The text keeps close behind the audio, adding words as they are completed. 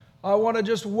I want to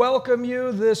just welcome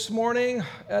you this morning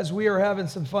as we are having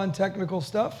some fun technical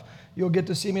stuff. You'll get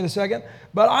to see me in a second.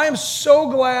 But I am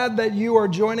so glad that you are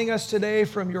joining us today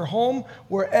from your home.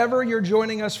 Wherever you're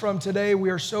joining us from today, we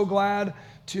are so glad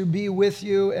to be with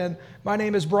you. And my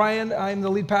name is Brian. I'm the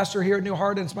lead pastor here at New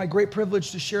Heart, and it's my great privilege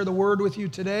to share the word with you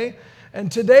today.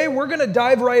 And today we're going to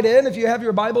dive right in. If you have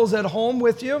your Bibles at home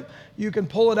with you, you can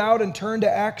pull it out and turn to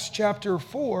Acts chapter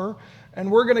 4,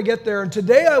 and we're going to get there. And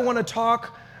today I want to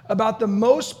talk about the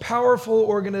most powerful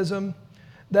organism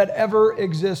that ever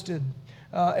existed.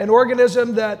 An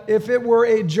organism that if it were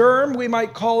a germ, we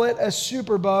might call it a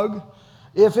superbug.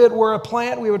 If it were a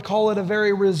plant, we would call it a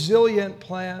very resilient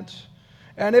plant.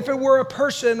 And if it were a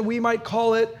person, we might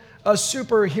call it a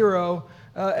superhero.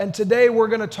 And today we're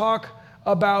going to talk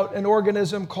about an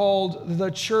organism called the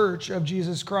Church of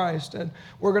Jesus Christ. And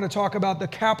we're going to talk about the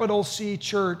capital C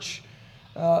Church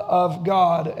of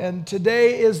God. And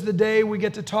today is the day we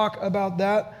get to talk about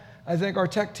that. I think our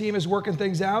tech team is working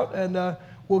things out, and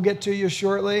we'll get to you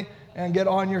shortly and get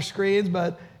on your screens.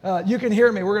 But you can hear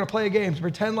me. We're going to play a game. So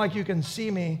pretend like you can see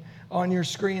me on your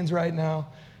screens right now.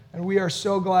 And we are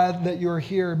so glad that you're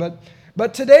here.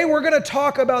 But today we're going to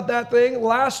talk about that thing.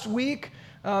 Last week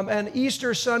and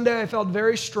Easter Sunday, I felt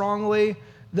very strongly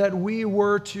that we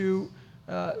were to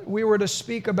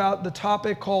speak about the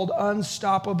topic called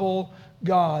Unstoppable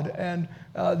God. And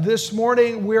this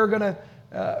morning we're going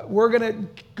to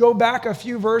go back a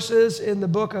few verses in the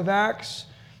book of Acts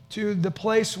to the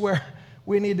place where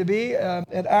we need to be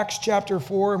at Acts chapter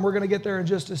 4, and we're going to get there in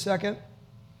just a second.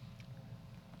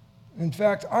 In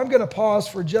fact, I'm going to pause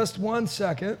for just 1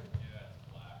 second.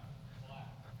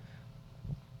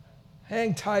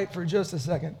 Hang tight for just a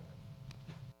second.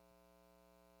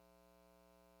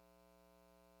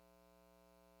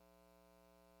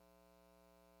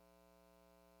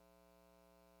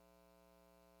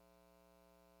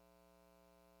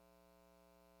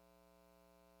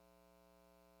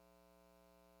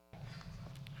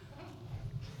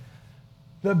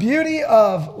 The beauty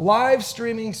of live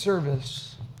streaming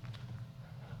service.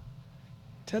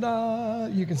 Ta-da!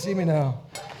 You can see me now.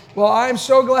 Well, I'm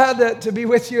so glad to be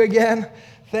with you again.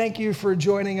 Thank you for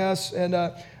joining us. And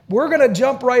we're going to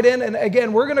jump right in. And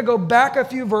again, we're going to go back a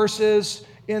few verses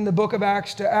in the book of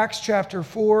Acts to Acts chapter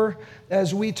 4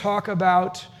 as we talk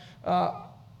about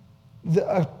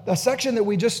a section that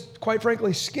we just, quite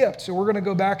frankly, skipped. So we're going to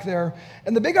go back there.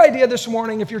 And the big idea this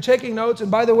morning, if you're taking notes,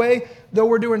 and by the way, though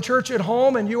we're doing church at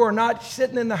home and you are not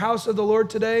sitting in the house of the Lord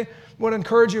today, I want to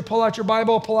encourage you, pull out your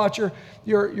Bible, pull out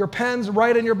your pens,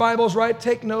 write in your Bibles,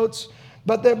 take notes.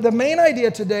 But the main idea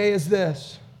today is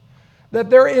this, that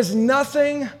there is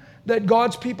nothing that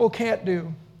God's people can't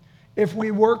do if we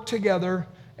work together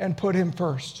and put Him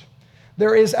first.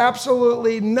 There is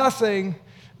absolutely nothing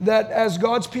that as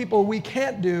God's people we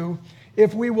can't do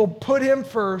if we will put Him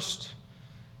first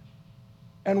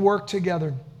and work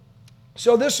together.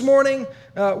 So this morning,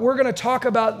 we're going to talk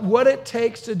about what it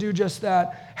takes to do just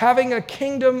that, having a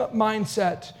kingdom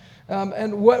mindset,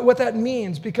 and what that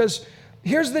means. Because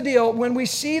here's the deal, when we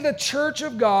see the church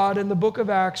of God in the book of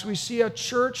Acts, we see a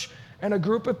church and a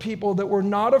group of people that were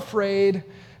not afraid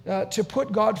to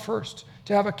put God first,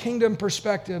 to have a kingdom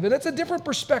perspective. And it's a different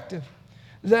perspective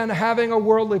than having a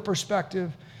worldly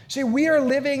perspective. See, we are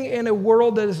living in a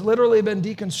world that has literally been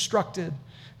deconstructed.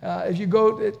 If you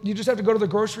go, you just have to go to the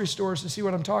grocery stores to see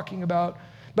what I'm talking about.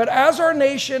 But as our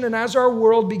nation and as our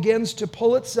world begins to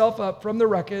pull itself up from the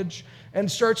wreckage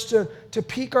and starts to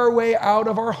peek our way out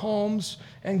of our homes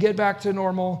and get back to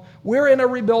normal, we're in a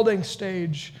rebuilding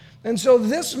stage. And so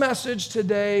this message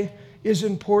today is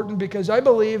important because I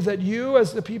believe that you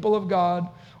as the people of God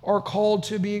are called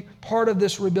to be part of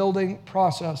this rebuilding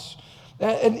process.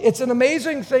 And it's an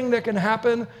amazing thing that can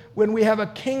happen when we have a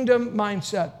kingdom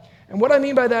mindset. And what I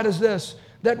mean by that is this,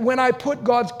 that when I put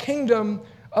God's kingdom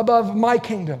above my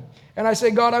kingdom, and I say,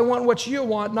 God, I want what you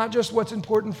want, not just what's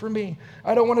important for me.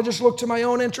 I don't want to just look to my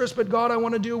own interest, but God, I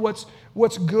want to do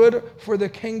what's good for the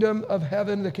kingdom of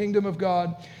heaven, the kingdom of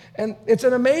God. And it's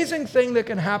an amazing thing that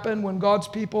can happen when God's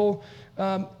people,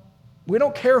 we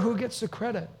don't care who gets the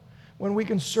credit. When we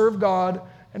can serve God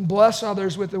and bless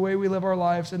others with the way we live our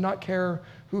lives and not care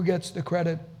who gets the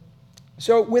credit.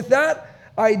 So with that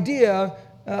idea,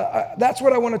 that's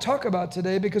what I want to talk about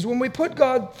today, because when we put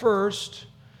God first,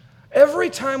 every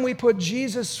time we put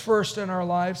Jesus first in our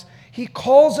lives, He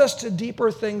calls us to deeper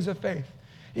things of faith.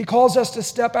 He calls us to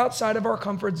step outside of our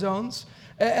comfort zones.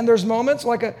 And there's moments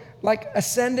like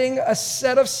ascending a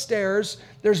set of stairs.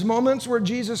 There's moments where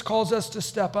Jesus calls us to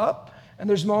step up. And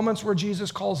there's moments where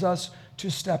Jesus calls us to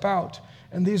step out.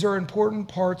 And these are important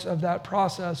parts of that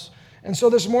process. And so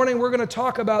this morning we're going to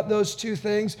talk about those two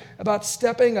things, about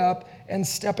stepping up and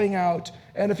stepping out.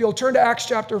 And if you'll turn to Acts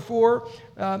chapter 4,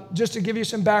 just to give you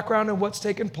some background on what's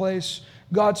taken place,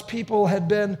 God's people had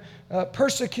been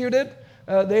persecuted.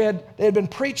 They had been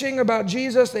preaching about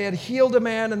Jesus. They had healed a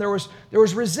man, and there was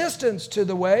resistance to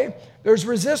the way. There's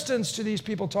resistance to these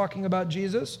people talking about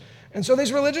Jesus. And so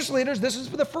these religious leaders, this is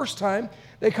for the first time,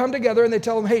 they come together and they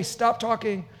tell them, hey, stop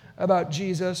talking about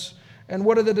Jesus. And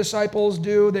what do the disciples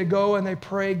do? They go and they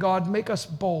pray, God, make us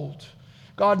bold.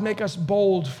 God, make us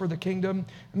bold for the kingdom.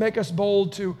 Make us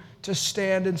bold to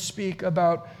stand and speak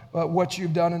about what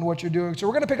you've done and what you're doing. So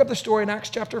we're going to pick up the story in Acts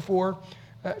chapter 4,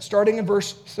 starting in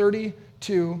verse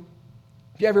 32.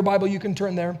 If you have your Bible, you can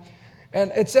turn there.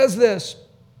 And it says this,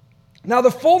 now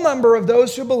the full number of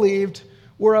those who believed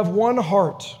were of one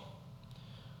heart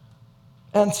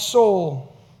and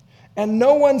soul. And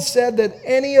no one said that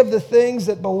any of the things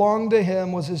that belonged to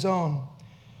him was his own,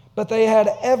 but they had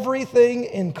everything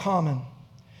in common.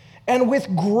 And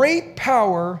with great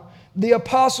power, the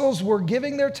apostles were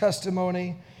giving their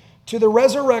testimony to the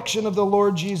resurrection of the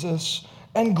Lord Jesus,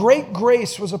 and great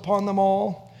grace was upon them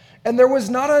all. And there was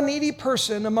not a needy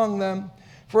person among them,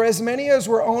 for as many as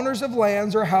were owners of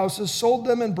lands or houses sold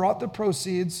them and brought the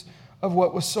proceeds of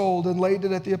what was sold and laid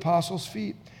it at the apostles'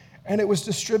 feet. And it was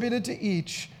distributed to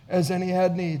each as any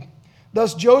had need.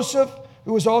 Thus Joseph,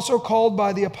 who was also called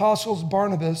by the apostles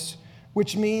Barnabas,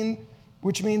 which means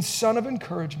son of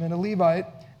encouragement, a Levite,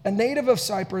 a native of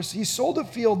Cyprus, he sold a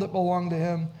field that belonged to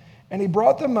him, and he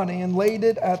brought the money and laid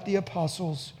it at the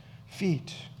apostles'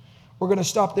 feet. We're going to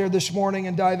stop there this morning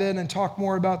and dive in and talk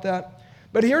more about that.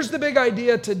 But here's the big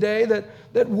idea today,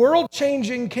 that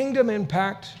world-changing kingdom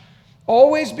impact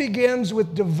always begins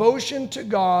with devotion to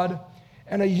God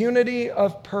and a unity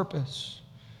of purpose.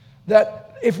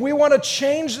 That if we want to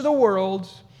change the world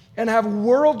and have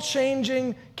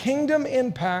world-changing kingdom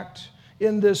impact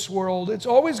in this world, it's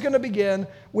always going to begin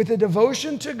with a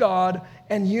devotion to God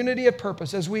and unity of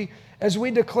purpose. As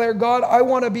we declare, God, I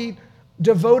want to be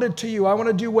devoted to you. I want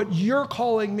to do what you're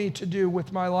calling me to do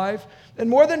with my life. And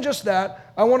more than just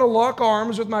that, I want to lock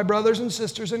arms with my brothers and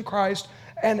sisters in Christ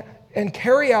and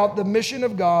carry out the mission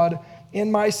of God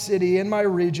in my city, in my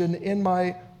region, in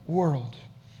my world.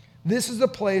 This is the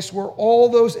place where all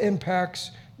those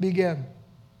impacts begin.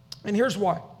 And here's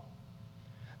why.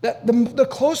 That the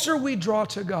closer we draw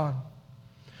to God,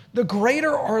 the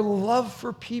greater our love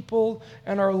for people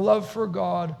and our love for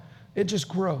God, it just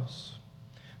grows.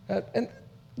 And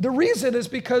the reason is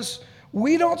because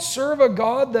we don't serve a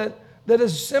God that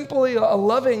is simply a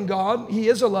loving God. He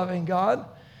is a loving God.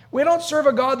 We don't serve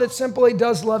a God that simply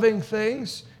does loving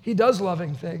things. He does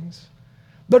loving things.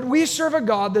 But we serve a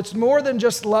God that's more than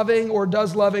just loving or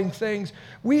does loving things.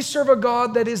 We serve a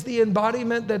God that is the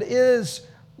embodiment that is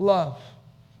love.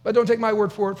 But don't take my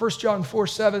word for it. 1 John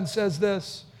 4:7 says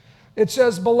this. It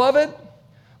says, beloved,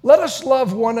 let us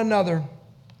love one another.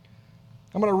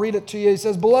 I'm going to read it to you. He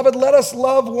says, beloved, let us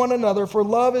love one another, for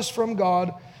love is from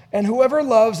God, and whoever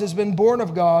loves has been born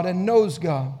of God and knows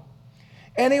God.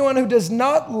 Anyone who does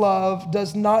not love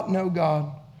does not know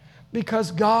God,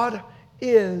 because God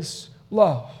is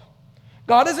love.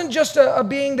 God isn't just a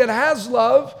being that has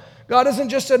love. God isn't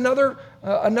just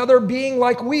another being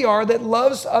like we are that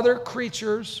loves other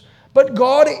creatures, but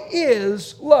God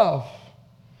is love.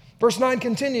 Verse 9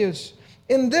 continues,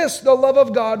 in this the love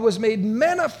of God was made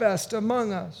manifest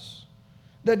among us,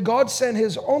 that God sent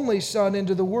his only Son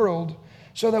into the world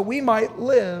so that we might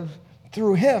live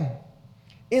through him.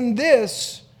 In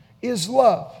this is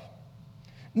love.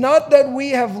 Not that we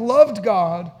have loved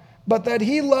God, but that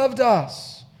he loved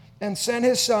us and sent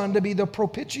his Son to be the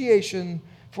propitiation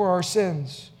for our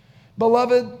sins.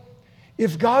 Beloved,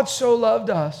 if God so loved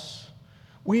us,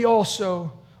 we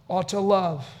also ought to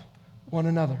love one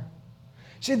another.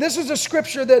 See, this is a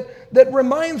scripture that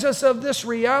reminds us of this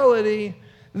reality,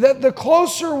 that the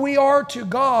closer we are to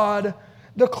God,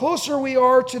 the closer we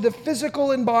are to the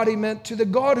physical embodiment, to the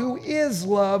God who is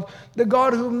love, the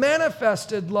God who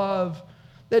manifested love,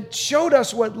 that showed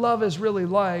us what love is really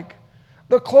like,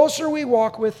 the closer we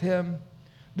walk with him,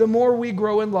 the more we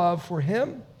grow in love for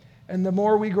him and the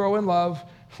more we grow in love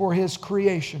for his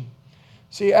creation.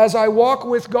 See, as I walk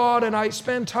with God and I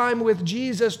spend time with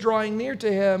Jesus drawing near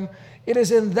to him, it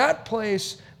is in that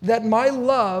place that my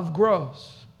love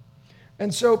grows.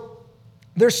 And so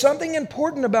there's something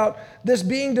important about this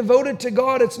being devoted to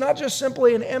God. It's not just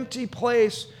simply an empty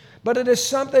place, but it is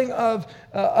something of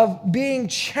being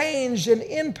changed and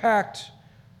impact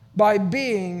by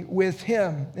being with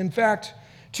him. In fact,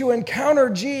 to encounter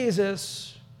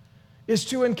Jesus is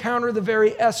to encounter the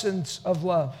very essence of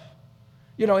love.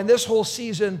 You know, in this whole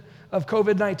season of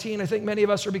COVID-19. I think many of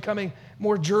us are becoming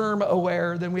more germ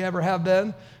aware than we ever have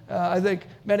been. I think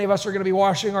many of us are going to be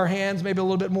washing our hands maybe a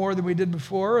little bit more than we did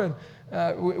before.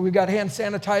 And we've got hand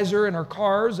sanitizer in our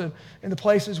cars and in the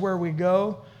places where we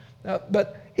go.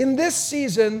 But in this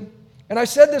season, and I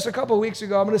said this a couple of weeks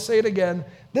ago, I'm going to say it again.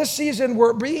 This season,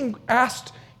 we're being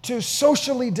asked to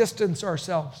socially distance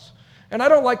ourselves. And I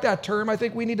don't like that term. I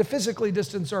think we need to physically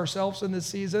distance ourselves in this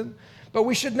season. But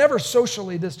we should never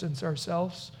socially distance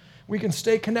ourselves. We can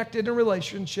stay connected in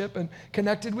relationship and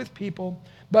connected with people.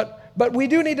 But we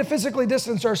do need to physically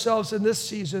distance ourselves in this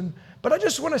season. But I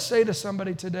just want to say to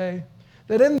somebody today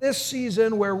that in this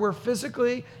season where we're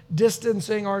physically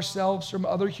distancing ourselves from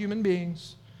other human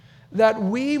beings, that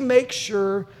we make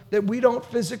sure that we don't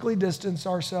physically distance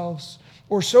ourselves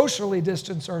or socially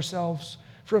distance ourselves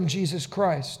from Jesus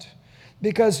Christ.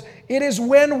 Because it is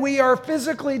when we are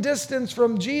physically distanced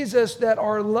from Jesus that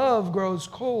our love grows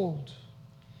cold.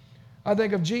 I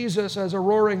think of Jesus as a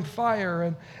roaring fire,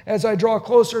 and as I draw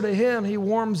closer to Him, He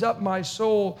warms up my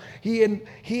soul.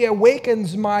 He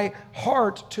awakens my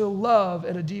heart to love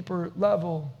at a deeper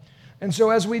level. And so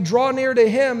as we draw near to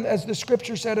Him, as the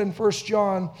Scripture said in 1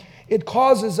 John, it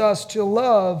causes us to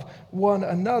love one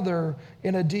another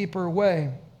in a deeper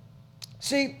way.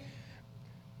 See,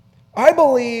 I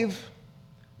believe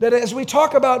that as we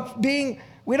talk about we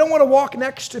don't want to walk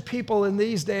next to people in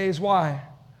these days. Why?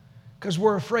 Because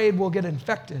we're afraid we'll get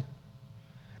infected.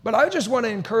 But I just want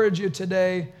to encourage you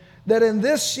today that in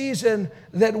this season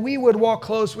that we would walk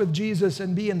close with Jesus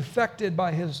and be infected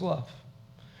by His love.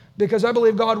 Because I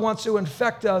believe God wants to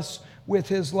infect us with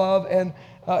His love, and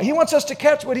He wants us to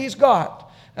catch what He's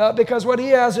got. Because what He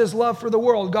has is love for the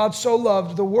world. God so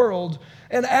loved the world.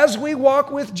 And as we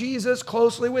walk with Jesus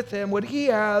closely with Him, what He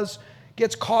has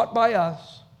gets caught by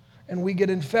us, and we get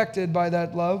infected by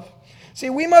that love. See,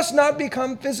 we must not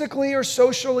become physically or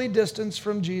socially distanced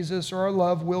from Jesus, or our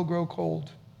love will grow cold.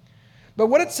 But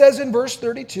what it says in verse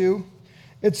 32,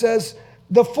 it says,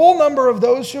 the full number of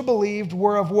those who believed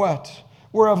were of what?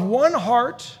 Were of one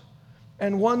heart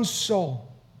and one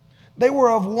soul. They were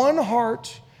of one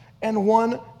heart and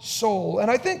one soul.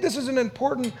 And I think this is an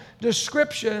important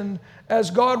description as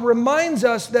God reminds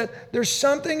us that there's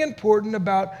something important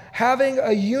about having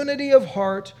a unity of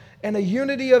heart and a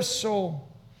unity of soul.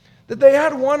 That they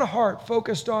had one heart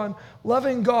focused on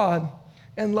loving God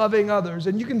and loving others.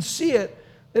 And you can see it.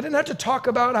 They didn't have to talk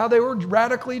about how they were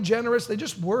radically generous. They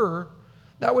just were.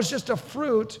 That was just a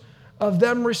fruit of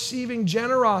them receiving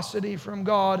generosity from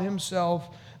God Himself,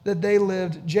 that they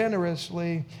lived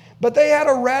generously. But they had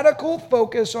a radical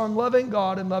focus on loving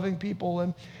God and loving people.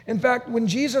 And in fact, when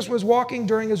Jesus was walking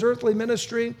during His earthly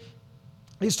ministry,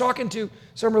 He's talking to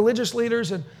some religious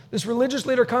leaders, and this religious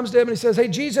leader comes to Him and he says, hey,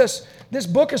 Jesus, this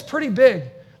book is pretty big.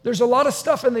 There's a lot of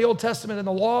stuff in the Old Testament and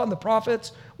the law and the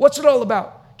prophets. What's it all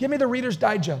about? Give me the Reader's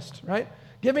Digest, right?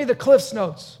 Give me the Cliff's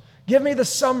Notes. Give me the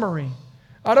summary.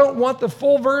 I don't want the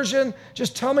full version.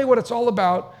 Just tell me what it's all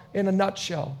about in a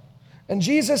nutshell. And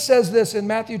Jesus says this in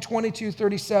Matthew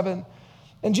 22:37.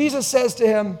 And Jesus says to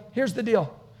him, here's the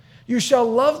deal. You shall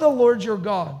love the Lord your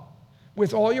God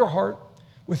with all your heart,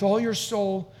 with all your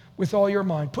soul, with all your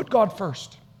mind. Put God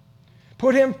first.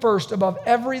 Put Him first above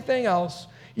everything else.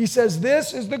 He says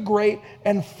this is the great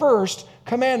and first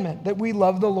commandment, that we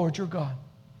love the Lord your God.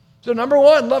 So number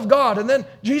one, love God. And then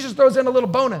Jesus throws in a little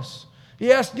bonus.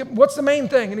 He asks, what's the main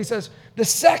thing? And He says, the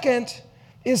second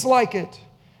is like it.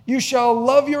 You shall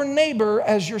love your neighbor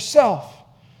as yourself.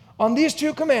 On these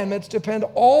two commandments depend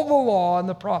all the law and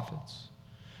the prophets.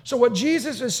 So what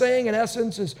Jesus is saying in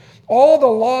essence is all the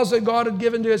laws that God had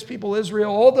given to His people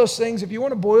Israel, all those things, if you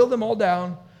want to boil them all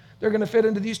down, they're going to fit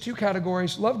into these two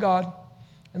categories: love God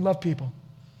and love people.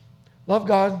 Love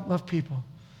God, love people.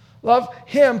 Love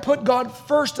Him, put God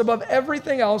first above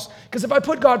everything else. Because if I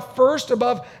put God first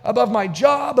above my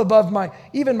job, above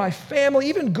even my family,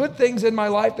 even good things in my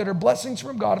life that are blessings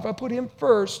from God, if I put Him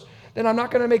first, then I'm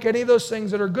not going to make any of those things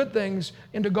that are good things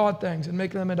into God things and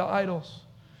make them into idols.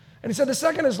 And He said the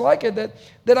second is like it,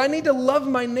 that I need to love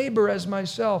my neighbor as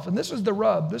myself. And this is the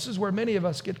rub. This is where many of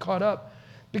us get caught up.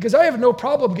 Because I have no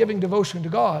problem giving devotion to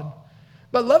God.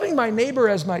 But loving my neighbor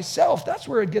as myself, that's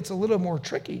where it gets a little more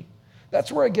tricky.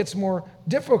 That's where it gets more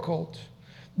difficult.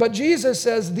 But Jesus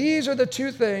says these are the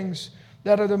two things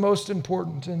that are the most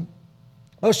important. And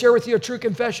I'll share with you a true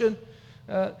confession.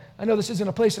 I know this isn't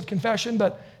a place of confession,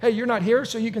 but hey, you're not here,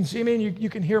 so you can see me and you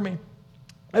can hear me.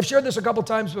 I've shared this a couple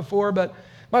times before, but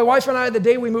my wife and I, the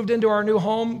day we moved into our new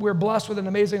home, we were blessed with an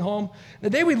amazing home. The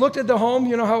day we looked at the home,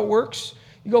 you know how it works?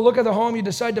 You go look at the home, you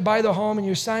decide to buy the home, and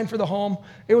you sign for the home.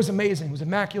 It was amazing. It was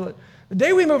immaculate. The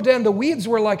day we moved in, the weeds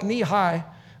were like knee high.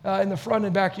 in the front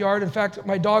and backyard. In fact,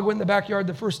 my dog went in the backyard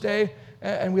the first day,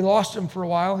 and we lost him for a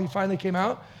while. He finally came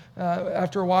out.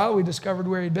 After a while, we discovered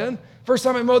where he'd been. First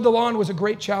time I mowed the lawn was a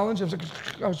great challenge.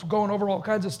 I was going over all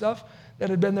kinds of stuff that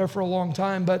had been there for a long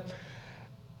time. But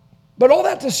all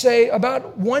that to say,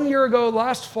 about 1 year ago,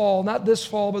 last fall, not this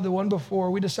fall, but the one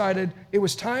before, we decided it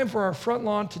was time for our front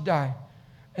lawn to die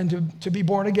and to be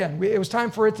born again. It was time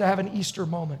for it to have an Easter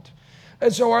moment.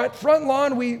 And so our front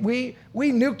lawn, we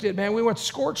nuked it, man. We went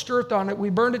scorched earth on it. We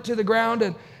burned it to the ground,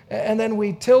 and then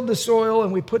we tilled the soil,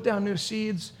 and we put down new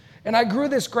seeds. And I grew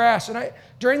this grass. And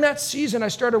during that season, I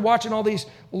started watching all these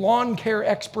lawn care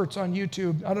experts on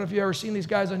YouTube. I don't know if you've ever seen these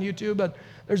guys on YouTube, but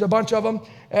there's a bunch of them.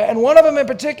 And one of them in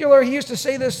particular, he used to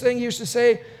say this thing. He used to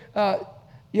say,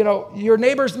 your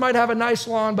neighbors might have a nice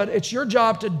lawn, but it's your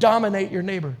job to dominate your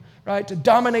neighbor, right? To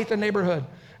dominate the neighborhood.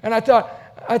 And I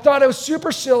thought it was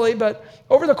super silly, but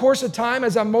over the course of time,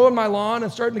 as I'm mowing my lawn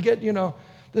and starting to get,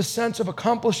 this sense of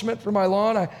accomplishment for my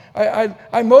lawn,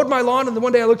 I mowed my lawn, and then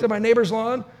one day I looked at my neighbor's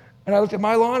lawn, and I looked at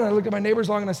my lawn, and I looked at my neighbor's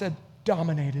lawn, and I said,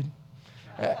 dominated.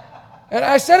 And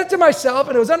I said it to myself,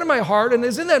 and it was under my heart, and it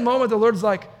was in that moment the Lord's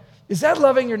like, is that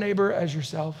loving your neighbor as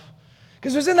yourself?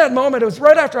 Because it was in that moment, it was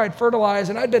right after I'd fertilized,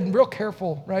 and I'd been real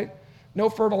careful, right? No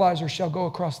fertilizer shall go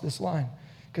across this line,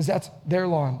 because that's their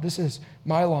lawn. This is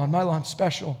my lawn. My lawn's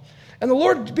special. And the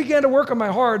Lord began to work on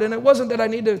my heart, and it wasn't that I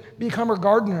need to become a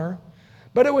gardener,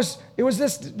 but it was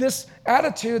this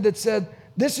attitude that said,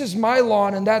 this is my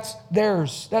lawn, and that's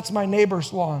theirs. That's my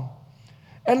neighbor's lawn.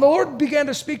 And the Lord began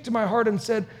to speak to my heart and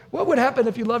said, what would happen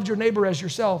if you loved your neighbor as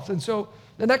yourself? And so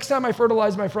the next time I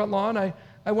fertilized my front lawn, I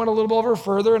went a little over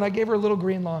further, and I gave her a little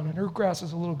green lawn, and her grass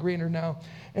is a little greener now.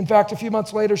 In fact, a few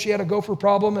months later, she had a gopher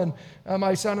problem, and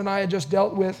my son and I had just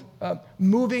dealt with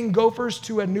moving gophers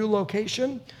to a new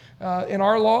location in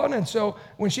our lawn. And so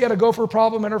when she had a gopher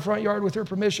problem in her front yard, with her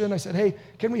permission, I said, hey,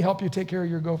 can we help you take care of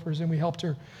your gophers? And we helped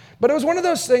her. But it was one of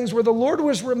those things where the Lord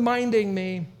was reminding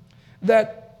me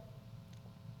that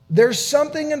there's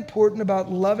something important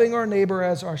about loving our neighbor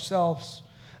as ourselves,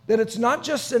 that it's not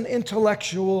just an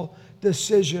intellectual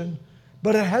decision,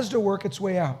 but it has to work its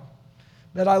way out.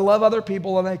 That I love other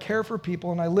people, and I care for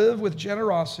people, and I live with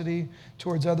generosity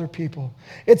towards other people.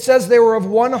 It says they were of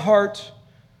one heart,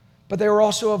 but they were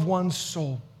also of one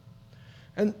soul.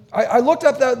 And I looked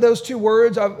up those two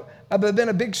words. I've been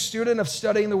a big student of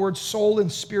studying the word soul and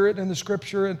spirit in the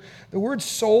scripture. And the word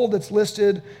soul that's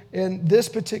listed in this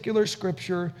particular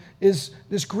scripture is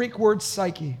this Greek word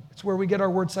psyche. It's where we get our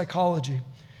word psychology.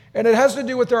 And it has to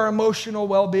do with our emotional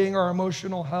well-being, our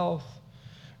emotional health.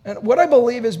 And what I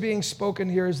believe is being spoken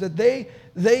here is that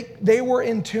they were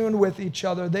in tune with each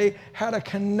other. They had a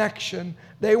connection.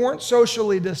 They weren't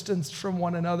socially distanced from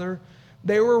one another.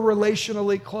 They were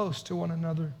relationally close to one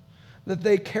another. That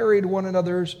they carried one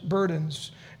another's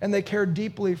burdens, and they cared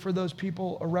deeply for those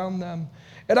people around them.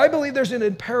 And I believe there's an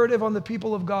imperative on the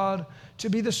people of God to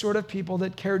be the sort of people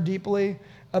that care deeply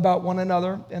about one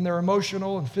another and their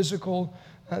emotional and physical,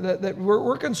 that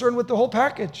we're concerned with the whole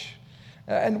package.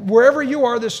 And wherever you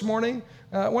are this morning,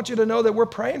 I want you to know that we're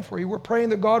praying for you. We're praying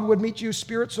that God would meet you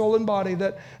spirit, soul, and body,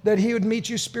 that He would meet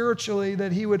you spiritually,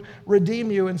 that He would redeem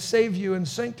you and save you and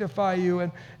sanctify you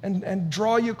and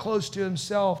draw you close to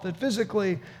Himself, that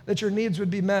physically, that your needs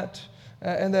would be met,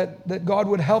 and that God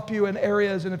would help you in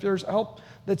areas, and if there's help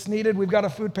that's needed, we've got a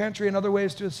food pantry and other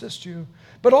ways to assist you.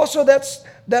 But also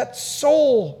that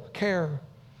soul care.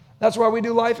 That's why we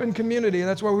do life in community.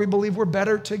 That's why we believe we're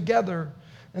better together.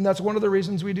 And that's one of the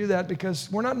reasons we do that, because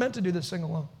we're not meant to do this thing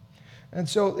alone. And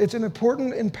so it's an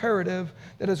important imperative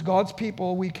that as God's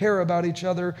people, we care about each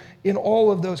other in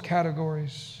all of those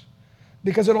categories.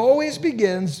 Because it always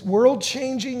begins,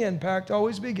 world-changing impact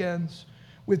always begins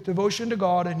with devotion to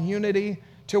God and unity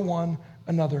to one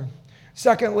another.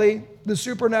 Secondly, the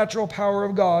supernatural power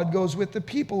of God goes with the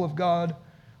people of God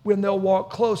when they'll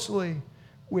walk closely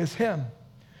with Him.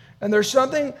 And there's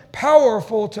something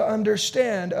powerful to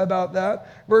understand about that.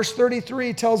 Verse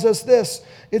 33 tells us this.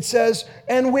 It says,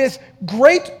 and with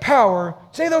great power,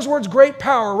 say those words, great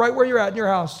power, right where you're at in your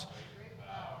house.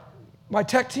 My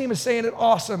tech team is saying it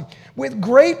awesome. With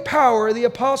great power, the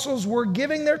apostles were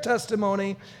giving their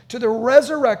testimony to the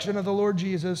resurrection of the Lord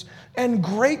Jesus, and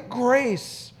great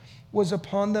grace was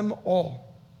upon them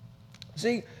all.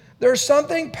 See, there's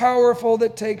something powerful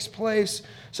that takes place.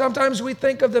 Sometimes we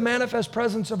think of the manifest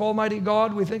presence of Almighty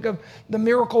God. We think of the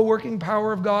miracle working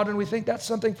power of God, and we think that's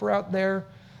something for out there.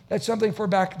 That's something for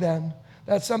back then.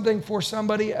 That's something for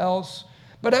somebody else.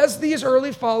 But as these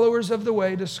early followers of the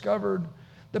way discovered,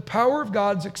 the power of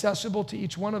God's accessible to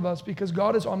each one of us because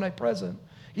God is omnipresent.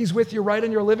 He's with you right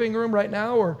in your living room right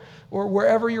now or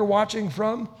wherever you're watching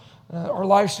from. our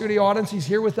live studio audience. He's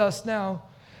here with us now.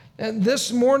 And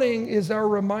this morning is our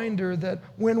reminder that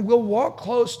when we'll walk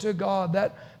close to God,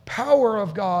 that power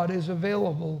of God is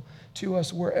available to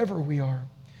us wherever we are.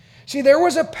 See, there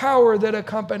was a power that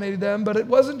accompanied them, but it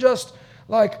wasn't just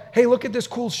like, hey, look at this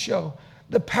cool show.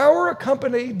 The power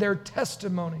accompanied their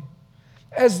testimony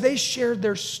as they shared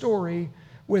their story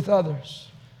with others.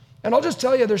 And I'll just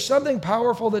tell you, there's something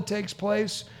powerful that takes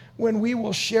place when we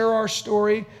will share our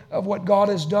story of what God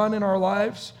has done in our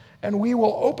lives, and we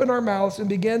will open our mouths and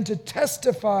begin to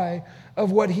testify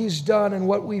of what He's done and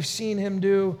what we've seen Him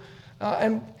do.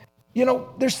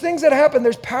 There's things that happen.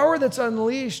 There's power that's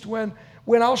unleashed when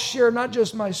I'll share not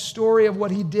just my story of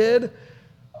what He did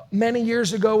many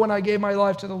years ago when I gave my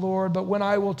life to the Lord, but when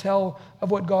I will tell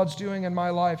of what God's doing in my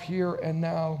life here and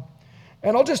now.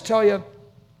 And I'll just tell you,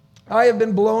 I have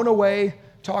been blown away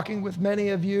talking with many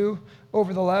of you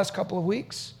over the last couple of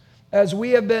weeks as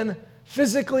we have been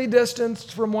physically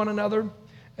distanced from one another,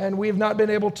 and we have not been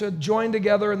able to join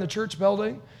together in the church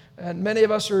building. And many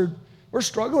of us we're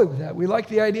struggling with that. We like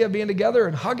the idea of being together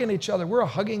and hugging each other. We're a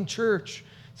hugging church.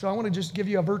 So I want to just give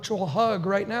you a virtual hug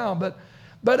right now.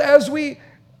 But as we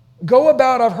go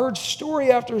about, I've heard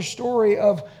story after story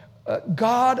of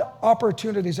God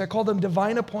opportunities. I call them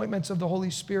divine appointments of the Holy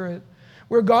Spirit,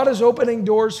 where God is opening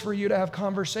doors for you to have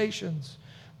conversations.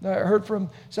 I heard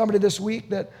from somebody this week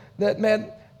that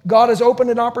man, God has opened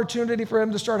an opportunity for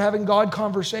him to start having God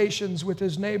conversations with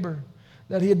his neighbor,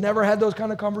 that he had never had those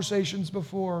kind of conversations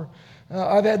before.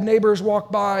 I've had neighbors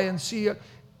walk by and see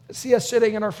us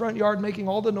sitting in our front yard making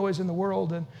all the noise in the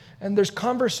world, and there's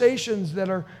conversations that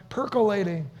are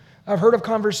percolating. I've heard of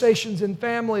conversations in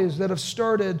families that have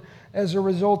started as a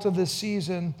result of this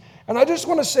season. And I just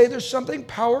want to say there's something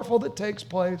powerful that takes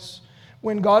place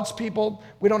when God's people,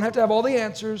 we don't have to have all the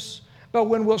answers, but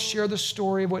when we'll share the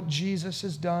story of what Jesus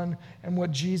has done and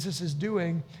what Jesus is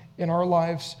doing in our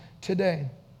lives today.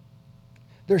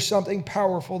 There's something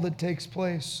powerful that takes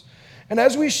place. And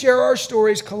as we share our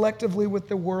stories collectively with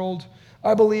the world,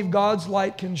 I believe God's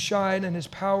light can shine and His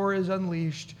power is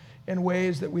unleashed in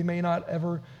ways that we may not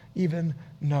ever even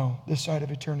know this side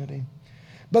of eternity.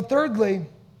 But thirdly,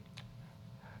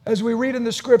 as we read in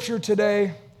the scripture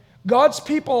today, God's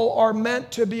people are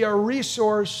meant to be a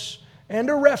resource and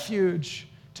a refuge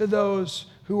to those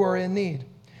who are in need.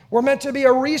 We're meant to be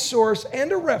a resource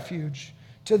and a refuge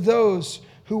to those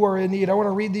who are in need. I want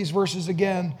to read these verses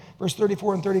again, verse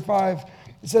 34 and 35.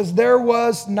 It says, "There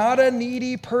was not a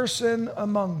needy person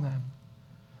among them."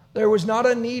 There was not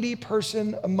a needy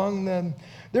person among them.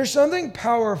 There's something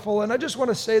powerful, and I just want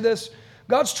to say this.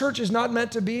 God's church is not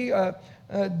meant to be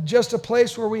just a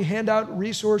place where we hand out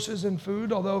resources and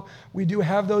food, although we do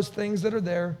have those things that are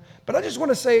there. But I just want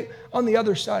to say on the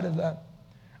other side of that,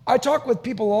 I talk with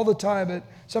people all the time.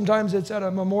 Sometimes it's at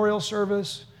a memorial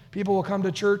service. People will come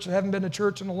to church that haven't been to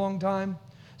church in a long time.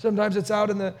 Sometimes it's out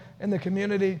in the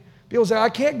community. People say, I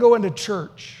can't go into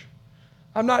church.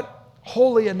 I'm not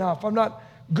holy enough. I'm not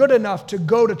good enough to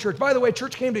go to church. By the way,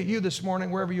 church came to you this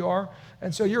morning, wherever you are,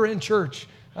 and so you're in church.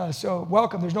 So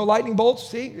welcome. There's no lightning bolts.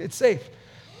 See, it's safe.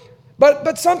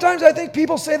 But sometimes I think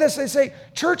people say this. They say,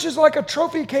 church is like a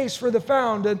trophy case for the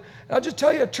found. And I'll just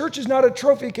tell you, church is not a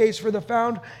trophy case for the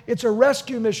found. It's a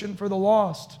rescue mission for the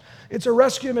lost. It's a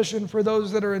rescue mission for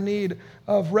those that are in need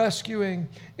of rescuing.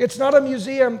 It's not a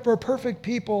museum for perfect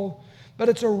people, but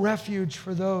it's a refuge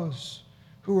for those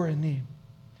who are in need.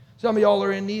 Some of y'all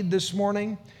are in need this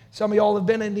morning. Some of y'all have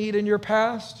been in need in your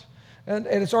past. And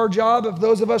it's our job, of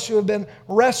those of us who have been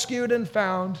rescued and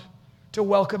found, to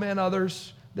welcome in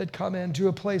others that come into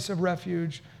a place of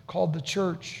refuge called the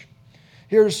church.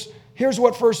 Here's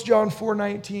what 1 John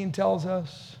 4:19 tells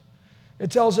us.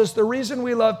 It tells us the reason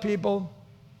we love people,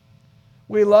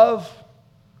 we love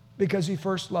because He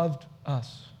first loved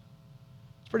us.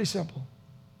 It's pretty simple.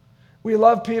 We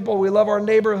love people. We love our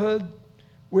neighborhood.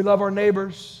 We love our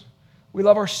neighbors. We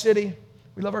love our city.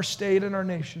 We love our state and our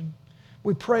nation.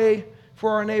 We pray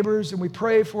for our neighbors, and we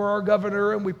pray for our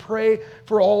governor, and we pray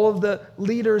for all of the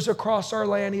leaders across our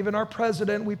land, even our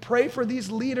president. We pray for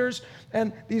these leaders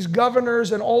and these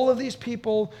governors and all of these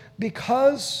people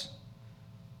because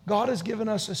God has given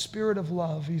us a spirit of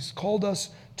love. He's called us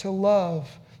to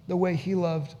love the way He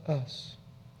loved us.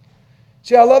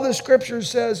 See, I love the scripture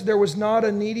says there was not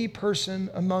a needy person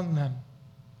among them.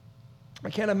 I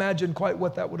can't imagine quite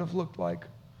what that would have looked like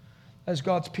as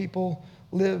God's people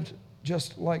lived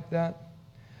just like that.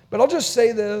 But I'll just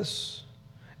say this.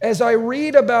 As I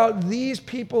read about these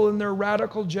people and their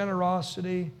radical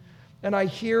generosity, and I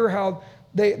hear how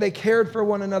they cared for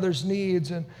one another's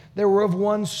needs, and they were of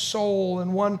one soul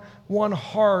and one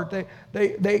heart.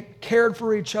 They cared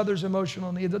for each other's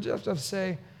emotional needs. I just have to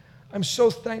say, I'm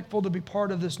so thankful to be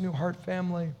part of this New Heart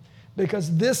family,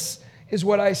 because this is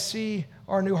what I see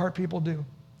our New Heart people do.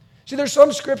 See, there's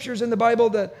some scriptures in the Bible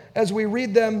that as we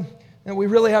read them, and we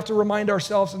really have to remind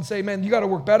ourselves and say, man, you got to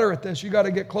work better at this. You got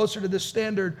to get closer to this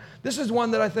standard. This is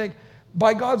one that I think,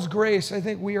 by God's grace, I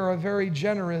think we are a very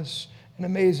generous and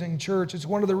amazing church. It's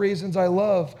one of the reasons I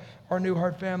love our New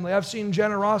Heart family. I've seen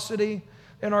generosity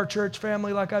in our church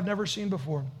family like I've never seen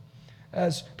before.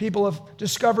 As people have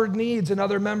discovered needs in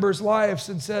other members' lives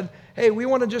and said, hey, we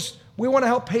want to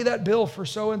help pay that bill for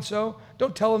so-and-so.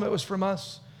 Don't tell them it was from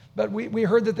us. But we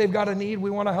heard that they've got a need. We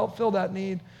want to help fill that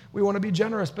need. We want to be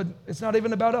generous, but it's not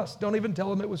even about us. Don't even tell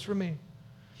them it was from me.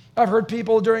 I've heard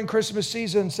people during Christmas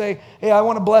season say, hey, I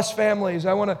want to bless families.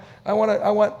 I want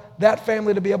that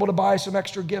family to be able to buy some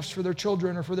extra gifts for their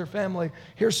children or for their family.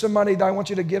 Here's some money that I want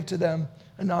you to give to them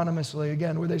anonymously,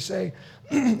 again, where they say,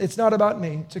 it's not about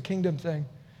me. It's a kingdom thing.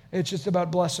 It's just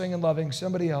about blessing and loving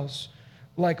somebody else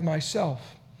like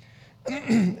myself.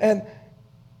 And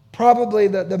probably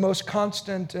the most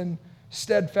constant and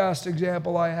steadfast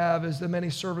example I have is the many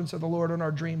servants of the Lord on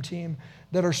our dream team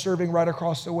that are serving right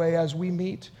across the way as we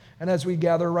meet and as we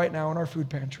gather right now in our food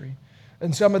pantry.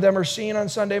 And some of them are seen on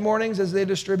Sunday mornings as they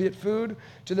distribute food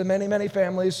to the many, many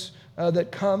families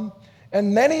that come,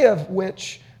 and many of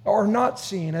which are not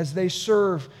seen as they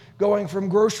serve, going from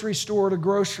grocery store to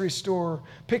grocery store,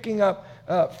 picking up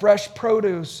fresh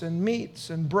produce and meats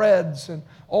and breads and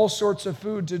all sorts of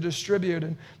food to distribute,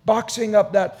 and boxing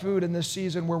up that food in this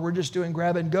season where we're just doing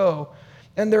grab and go.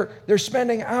 And they're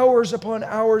spending hours upon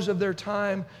hours of their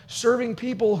time serving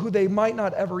people who they might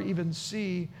not ever even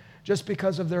see just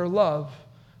because of their love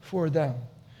for them.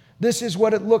 This is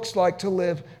what it looks like to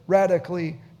live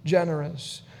radically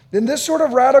generous. And this sort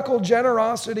of radical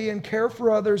generosity and care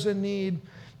for others in need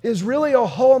is really a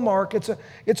hallmark.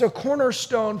 It's a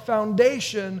cornerstone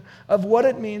foundation of what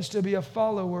it means to be a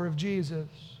follower of Jesus.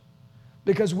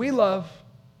 Because we love,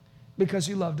 because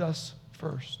He loved us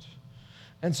first.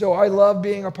 And so I love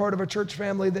being a part of a church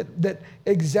family that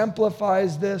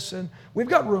exemplifies this. And we've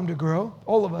got room to grow.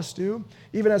 All of us do.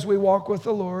 Even as we walk with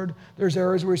the Lord, there's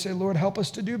areas where we say, Lord, help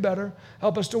us to do better.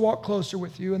 Help us to walk closer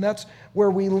with you. And that's where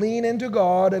we lean into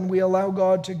God and we allow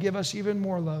God to give us even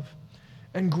more love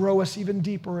and grow us even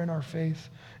deeper in our faith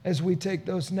as we take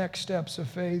those next steps of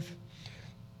faith.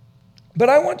 But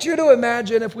I want you to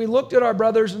imagine if we looked at our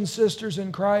brothers and sisters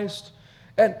in Christ.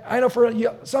 And I know for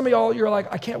some of y'all, you're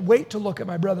like, I can't wait to look at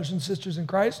my brothers and sisters in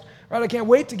Christ, right? I can't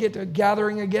wait to get to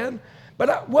gathering again.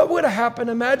 But what would happen?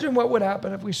 Imagine what would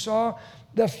happen if we saw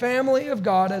the family of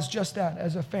God as just that,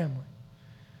 as a family.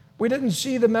 We didn't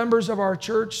see the members of our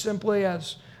church simply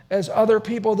as other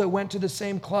people that went to the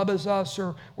same club as us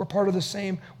or were part of the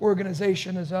same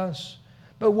organization as us.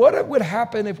 But what would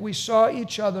happen if we saw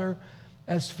each other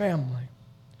as family?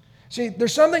 See,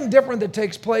 there's something different that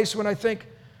takes place when I think,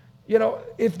 you know,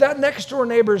 if that next door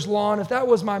neighbor's lawn, if that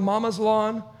was my mama's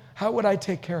lawn, how would I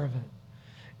take care of it?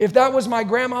 If that was my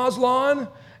grandma's lawn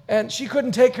and she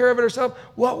couldn't take care of it herself,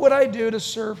 what would I do to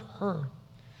serve her?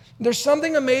 There's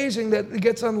something amazing that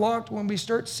gets unlocked when we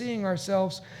start seeing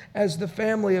ourselves as the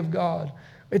family of God.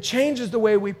 It changes the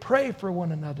way we pray for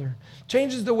one another,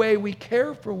 changes the way we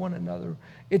care for one another.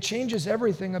 It changes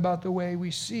everything about the way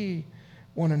we see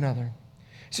one another.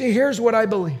 See, here's what I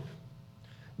believe.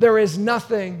 There is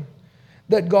nothing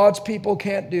that God's people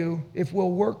can't do if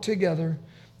we'll work together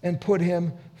and put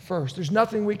Him first. There's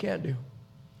nothing we can't do.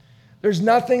 There's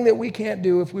nothing that we can't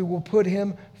do if we will put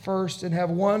Him first and have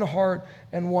one heart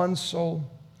and one soul.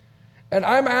 And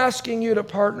I'm asking you to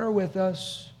partner with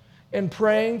us in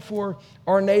praying for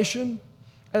our nation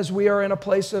as we are in a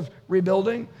place of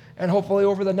rebuilding. And hopefully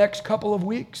over the next couple of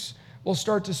weeks, we'll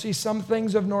start to see some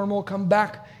things of normal come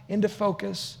back into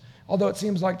focus, although it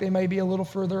seems like they may be a little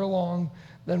further along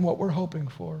than what we're hoping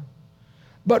for.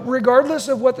 But regardless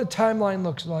of what the timeline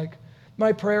looks like,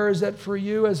 my prayer is that for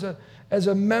you as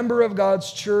a member of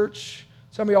God's church,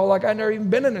 some of y'all are like, I've never even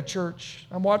been in a church.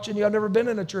 I'm watching you, I've never been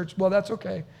in a church. Well, that's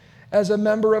okay. As a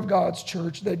member of God's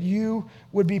church, that you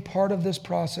would be part of this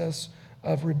process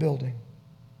of rebuilding.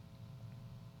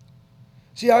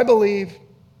 See, I believe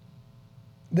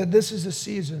that this is a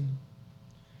season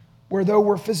where though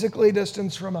we're physically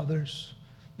distanced from others,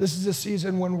 this is a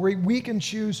season when we can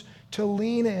choose to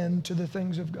lean in to the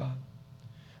things of God.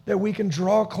 That we can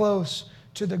draw close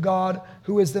to the God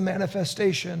who is the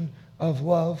manifestation of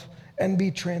love and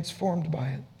be transformed by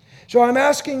it. So I'm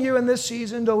asking you in this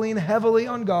season to lean heavily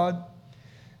on God,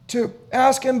 to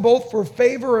ask Him both for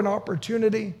favor and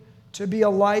opportunity to be a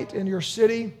light in your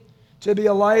city, to be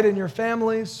a light in your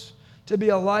families, to be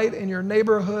a light in your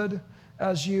neighborhood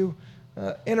as you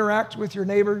interact with your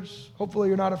neighbors. Hopefully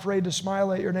you're not afraid to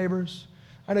smile at your neighbors.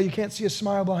 I know you can't see a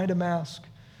smile behind a mask,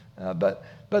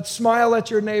 but smile at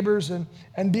your neighbors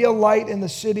and be a light in the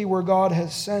city where God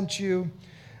has sent you.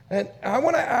 And I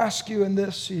want to ask you in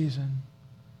this season,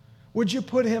 would you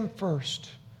put Him first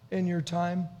in your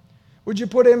time? Would you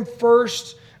put Him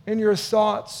first in your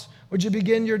thoughts? Would you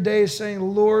begin your day saying,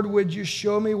 Lord, would you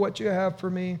show me what you have for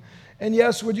me? And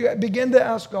yes, would you begin to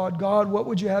ask God, God, what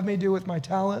would you have me do with my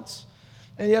talents?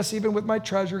 And yes, even with my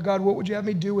treasure, God, what would you have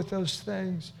me do with those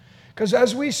things? Because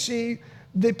as we see,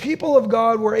 the people of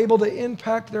God were able to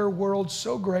impact their world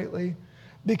so greatly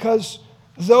because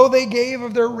though they gave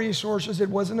of their resources, it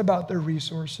wasn't about their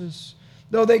resources.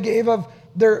 Though they gave of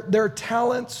their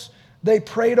talents, they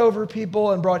prayed over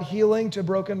people and brought healing to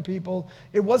broken people.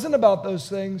 It wasn't about those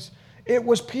things. It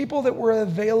was people that were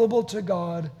available to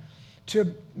God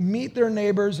to meet their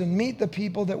neighbors and meet the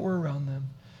people that were around them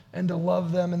and to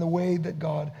love them in the way that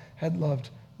God had loved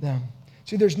them.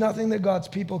 See, there's nothing that God's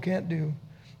people can't do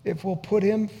if we'll put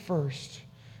Him first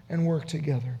and work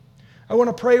together. I want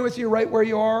to pray with you right where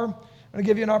you are. I'm going to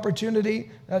give you an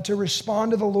opportunity to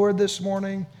respond to the Lord this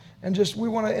morning. And we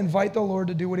want to invite the Lord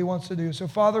to do what He wants to do. So,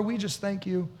 Father, we just thank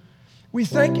you. We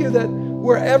thank you that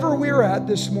wherever we're at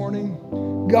this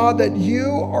morning, God, that you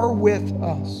are with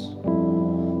us.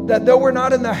 That though we're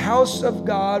not in the house of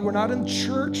God, we're not in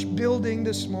church building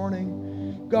this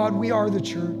morning, God, we are the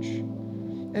church.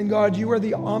 And God, you are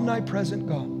the omnipresent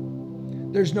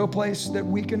God. There's no place that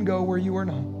we can go where you are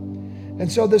not. And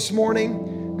so this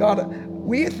morning, God,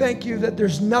 we thank you that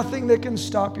there's nothing that can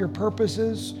stop your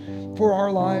purposes for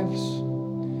our lives.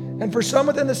 And for some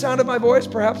within the sound of my voice,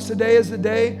 perhaps today is the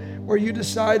day where you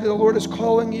decide that the Lord is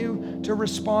calling you to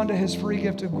respond to His free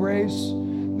gift of grace.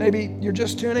 Maybe you're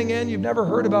just tuning in, you've never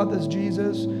heard about this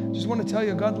Jesus. Just want to tell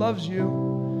you, God loves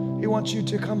you. He wants you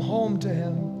to come home to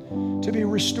Him, to be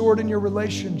restored in your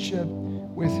relationship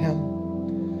with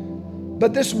Him.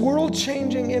 But this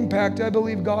world-changing impact I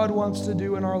believe God wants to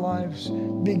do in our lives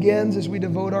begins as we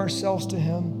devote ourselves to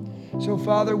Him. So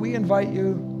Father, we invite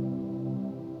you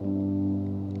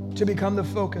to become the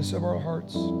focus of our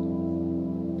hearts.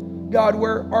 God,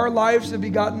 where our lives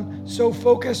have gotten so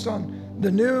focused on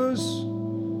the news,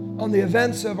 on the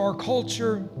events of our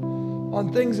culture,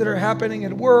 on things that are happening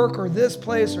at work or this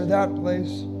place or that place,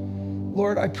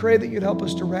 Lord, I pray that you'd help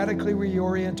us to radically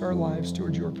reorient our lives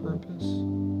towards your purpose.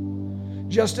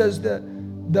 Just as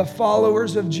the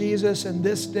followers of Jesus in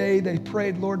this day, they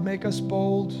prayed, Lord, make us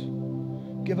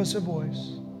bold, give us a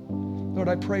voice. Lord,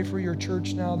 I pray for your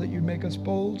church now that you'd make us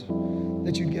bold,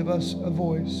 that you'd give us a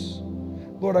voice.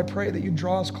 Lord, I pray that you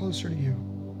draw us closer to you.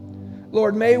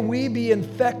 Lord, may we be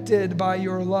infected by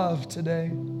your love today.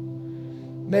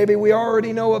 Maybe we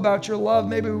already know about your love.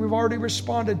 Maybe we've already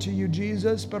responded to you,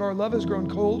 Jesus, but our love has grown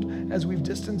cold as we've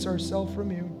distanced ourselves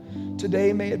from you.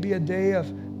 Today, may it be a day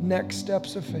of next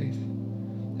steps of faith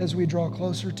as we draw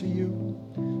closer to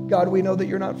you. God, we know that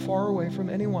you're not far away from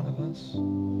any one of us.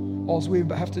 All we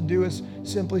have to do is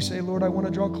simply say, Lord, I want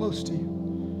to draw close to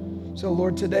you. So,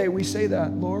 Lord, today we say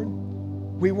that, Lord,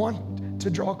 we want to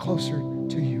draw closer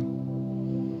to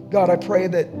you. God, I pray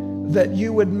that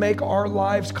you would make our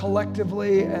lives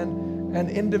collectively and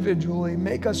individually,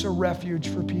 make us a refuge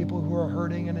for people who are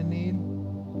hurting and in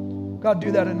need. God,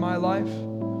 do that in my life.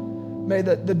 May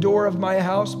the door of my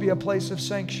house be a place of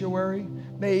sanctuary.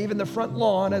 May even the front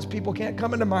lawn, as people can't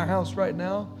come into my house right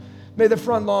now, may the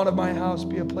front lawn of my house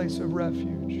be a place of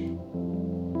refuge.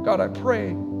 God, I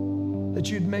pray that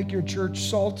you'd make your church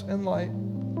salt and light.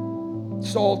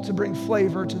 Salt to bring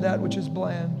flavor to that which is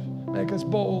bland. Make us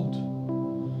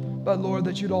bold. But Lord,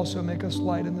 that you'd also make us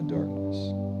light in the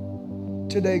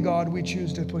darkness. Today, God, we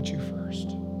choose to put you first.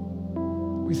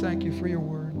 We thank you for your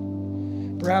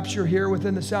word. Perhaps you're here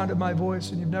within the sound of my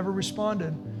voice and you've never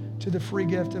responded to the free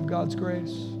gift of God's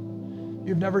grace.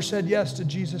 You've never said yes to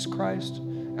Jesus Christ.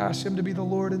 Ask him to be the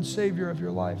Lord and Savior of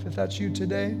your life. If that's you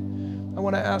today, I'm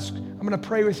going to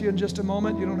pray with you in just a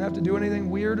moment. You don't have to do anything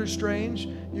weird or strange.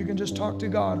 You can just talk to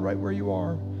God right where you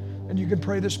are. And you can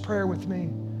pray this prayer with me.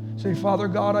 Say, Father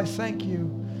God, I thank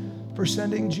you for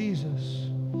sending Jesus.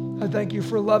 I thank you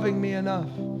for loving me enough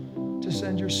to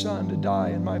send your Son to die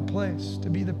in my place, to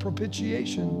be the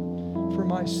propitiation for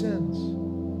my sins.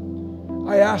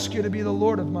 I ask you to be the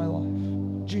Lord of my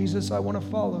life. Jesus, I want to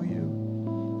follow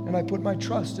you. And I put my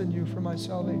trust in you for my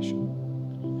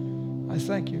salvation. I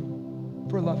thank you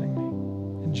for loving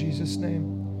me. In Jesus'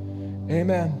 name,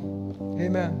 amen.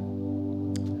 Amen.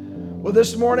 Well,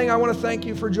 this morning, I want to thank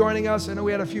you for joining us. I know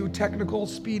we had a few technical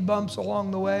speed bumps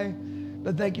along the way,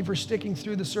 but thank you for sticking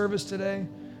through the service today.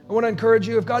 I want to encourage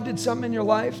you, if God did something in your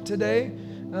life today,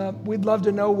 we'd love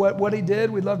to know what he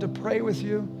did. We'd love to pray with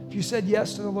you. If you said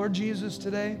yes to the Lord Jesus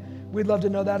today, we'd love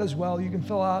to know that as well. You can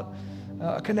fill out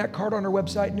a Connect card on our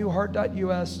website,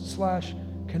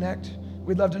 newheart.us/connect.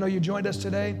 We'd love to know you joined us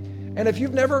today. And if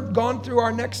you've never gone through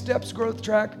our Next Steps growth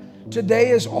track, today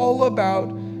is all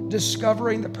about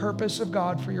discovering the purpose of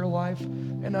God for your life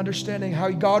and understanding how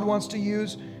God wants to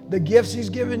use the gifts he's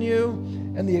given you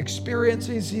and the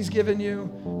experiences he's given you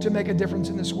to make a difference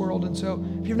in this world. And so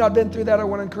if you've not been through that, I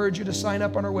want to encourage you to sign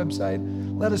up on our website.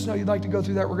 Let us know you'd like to go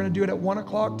through that. We're going to do it at 1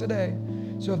 o'clock today.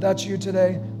 So if that's you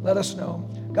today, let us know.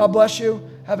 God bless you.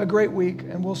 Have a great week,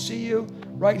 and we'll see you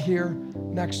right here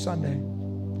next Sunday.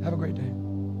 Have a great day.